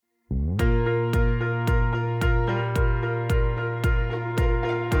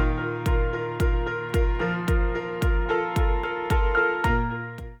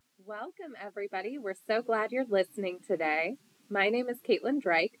everybody. We're so glad you're listening today. My name is Caitlin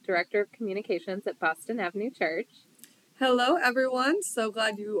Drake, Director of Communications at Boston Avenue Church. Hello, everyone. So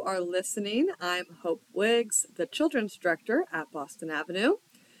glad you are listening. I'm Hope Wiggs, the Children's Director at Boston Avenue.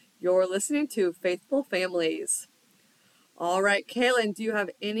 You're listening to Faithful Families. All right, Caitlin, do you have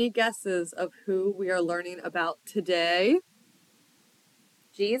any guesses of who we are learning about today?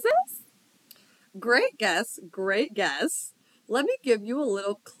 Jesus? Great guess, great guess. Let me give you a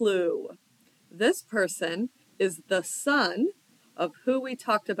little clue. This person is the son of who we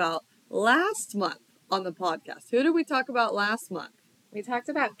talked about last month on the podcast. Who did we talk about last month? We talked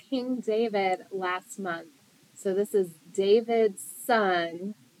about King David last month. So this is David's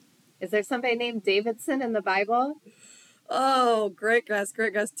son. Is there somebody named Davidson in the Bible? Oh, great guess,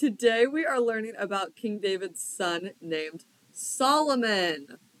 great guess. Today we are learning about King David's son named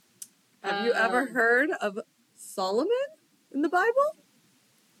Solomon. Have you ever heard of Solomon in the Bible?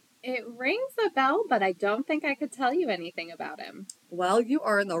 It rings a bell, but I don't think I could tell you anything about him. Well, you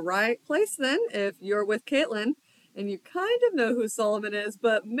are in the right place then if you're with Caitlin and you kind of know who Solomon is,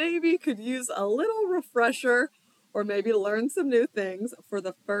 but maybe could use a little refresher or maybe learn some new things for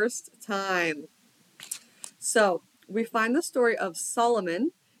the first time. So, we find the story of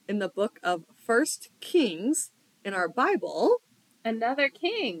Solomon in the book of 1 Kings in our Bible. Another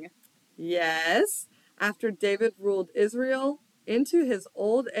king. Yes, after David ruled Israel into his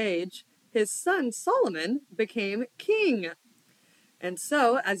old age, his son Solomon became king. And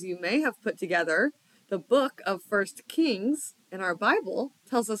so, as you may have put together, the book of 1 Kings in our Bible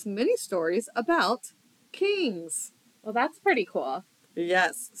tells us many stories about kings. Well, that's pretty cool.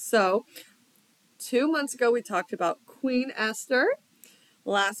 Yes, so 2 months ago we talked about Queen Esther.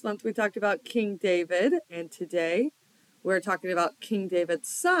 Last month we talked about King David, and today we're talking about King David's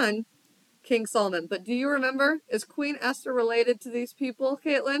son, King Solomon. But do you remember, is Queen Esther related to these people,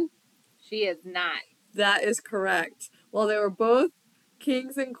 Caitlin? She is not. That is correct. While they were both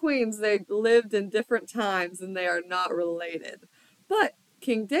kings and queens, they lived in different times and they are not related. But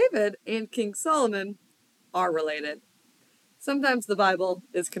King David and King Solomon are related. Sometimes the Bible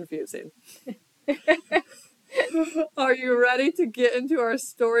is confusing. Are you ready to get into our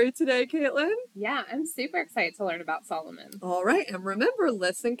story today, Caitlin? Yeah, I'm super excited to learn about Solomon. All right, and remember,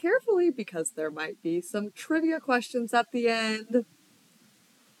 listen carefully because there might be some trivia questions at the end.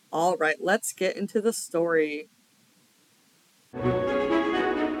 All right, let's get into the story.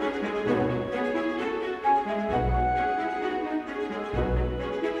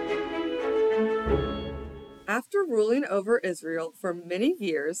 After ruling over Israel for many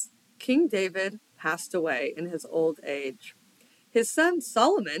years, King David passed away in his old age. His son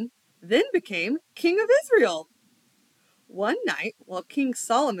Solomon then became king of Israel. One night, while King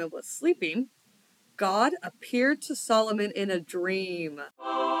Solomon was sleeping, God appeared to Solomon in a dream.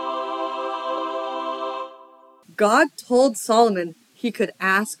 God told Solomon he could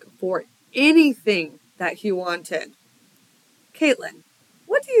ask for anything that he wanted. Caitlin,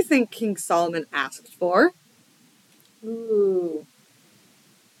 what do you think King Solomon asked for? Ooh,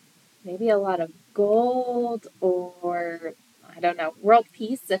 maybe a lot of gold or, I don't know, world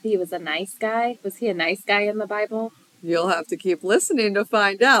peace if he was a nice guy. Was he a nice guy in the Bible? You'll have to keep listening to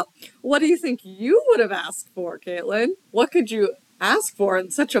find out. What do you think you would have asked for, Caitlin? What could you ask for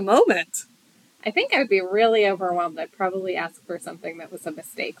in such a moment? I think I'd be really overwhelmed. I'd probably ask for something that was a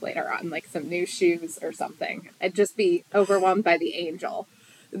mistake later on, like some new shoes or something. I'd just be overwhelmed by the angel.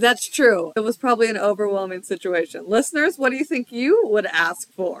 That's true. It was probably an overwhelming situation. Listeners, what do you think you would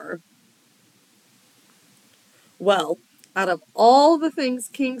ask for? Well, out of all the things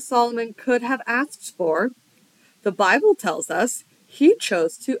King Solomon could have asked for, the Bible tells us he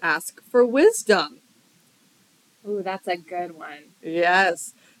chose to ask for wisdom. Ooh, that's a good one.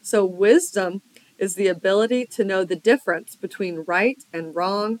 Yes. So wisdom is the ability to know the difference between right and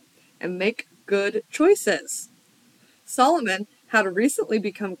wrong and make good choices. Solomon had recently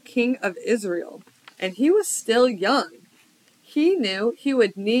become king of Israel, and he was still young. He knew he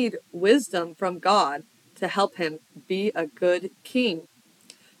would need wisdom from God to help him be a good king.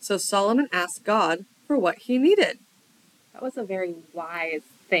 So Solomon asked God for what he needed. That was a very wise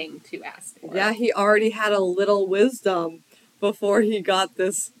thing to ask for. Yeah, he already had a little wisdom before he got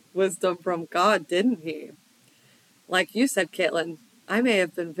this wisdom from God, didn't he? Like you said, Caitlin, I may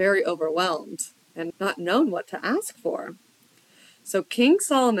have been very overwhelmed and not known what to ask for. So King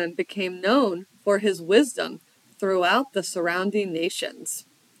Solomon became known for his wisdom throughout the surrounding nations.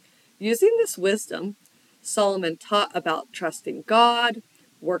 Using this wisdom, Solomon taught about trusting God,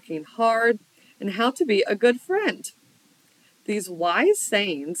 working hard, and how to be a good friend. These wise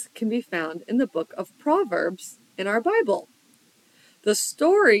sayings can be found in the book of Proverbs in our Bible. The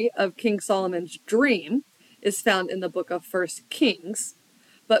story of King Solomon's dream is found in the book of 1 Kings,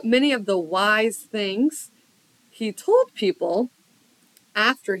 but many of the wise things he told people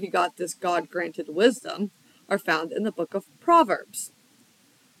after he got this God-granted wisdom are found in the book of Proverbs.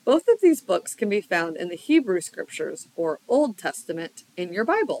 Both of these books can be found in the Hebrew Scriptures or Old Testament in your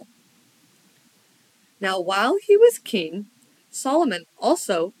Bible. Now, while he was king, Solomon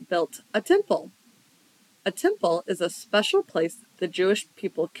also built a temple. A temple is a special place the Jewish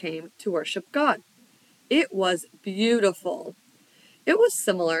people came to worship God. It was beautiful. It was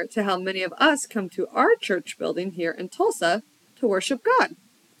similar to how many of us come to our church building here in Tulsa to worship God.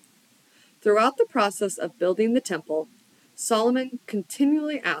 Throughout the process of building the temple, Solomon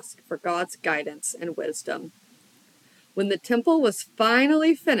continually asked for God's guidance and wisdom. When the temple was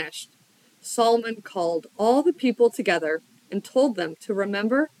finally finished, Solomon called all the people together and told them to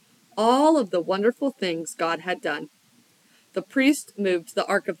remember all of the wonderful things God had done. The priest moved the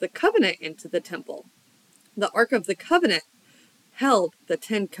Ark of the Covenant into the temple. The Ark of the Covenant held the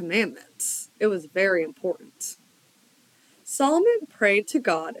 10 Commandments. It was very important. Solomon prayed to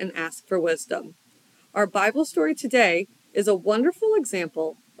God and asked for wisdom. Our Bible story today is a wonderful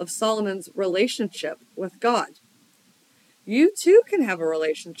example of Solomon's relationship with God. You too can have a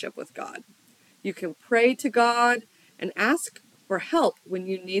relationship with God. You can pray to God and ask for help when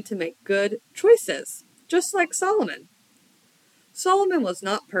you need to make good choices, just like Solomon. Solomon was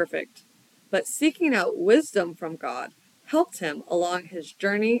not perfect, but seeking out wisdom from God helped him along his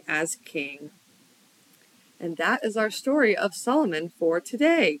journey as king. And that is our story of Solomon for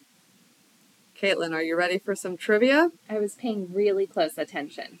today. Caitlin, are you ready for some trivia? I was paying really close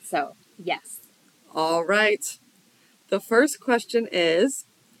attention, so yes. All right. The first question is,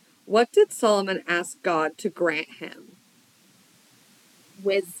 what did Solomon ask God to grant him?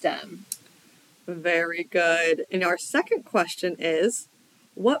 Wisdom. Very good. And our second question is,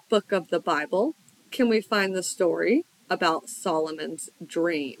 what book of the Bible can we find the story about Solomon's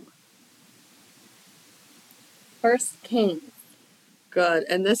dream? 1 Kings. Good.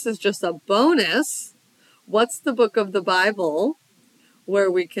 And this is just a bonus. What's the book of the Bible where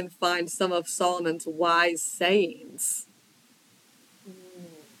we can find some of Solomon's wise sayings?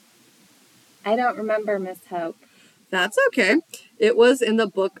 I don't remember, Miss Hope. That's okay. It was in the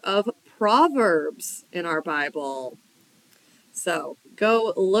book of Proverbs in our Bible. So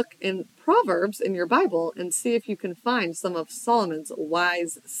go look in Proverbs in your Bible and see if you can find some of Solomon's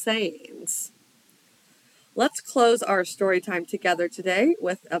wise sayings. Let's close our story time together today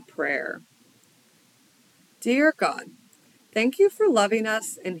with a prayer. Dear God, thank you for loving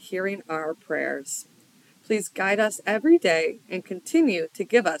us and hearing our prayers. Please guide us every day and continue to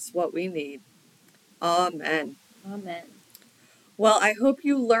give us what we need. Amen. Amen. Well, I hope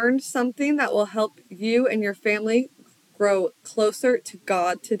you learned something that will help you and your family grow closer to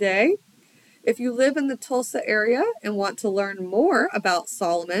God today. If you live in the Tulsa area and want to learn more about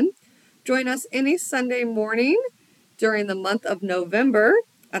Solomon, join us any Sunday morning during the month of November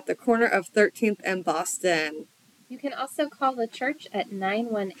at the corner of 13th and Boston. You can also call the church at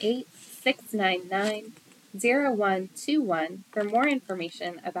 918-699-0121 for more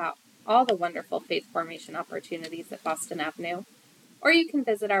information about all the wonderful faith formation opportunities at Boston Avenue, or you can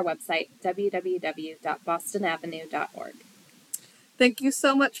visit our website, www.bostonavenue.org. Thank you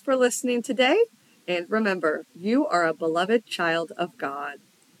so much for listening today, and remember, you are a beloved child of God.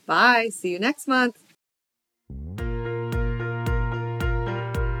 Bye. See you next month.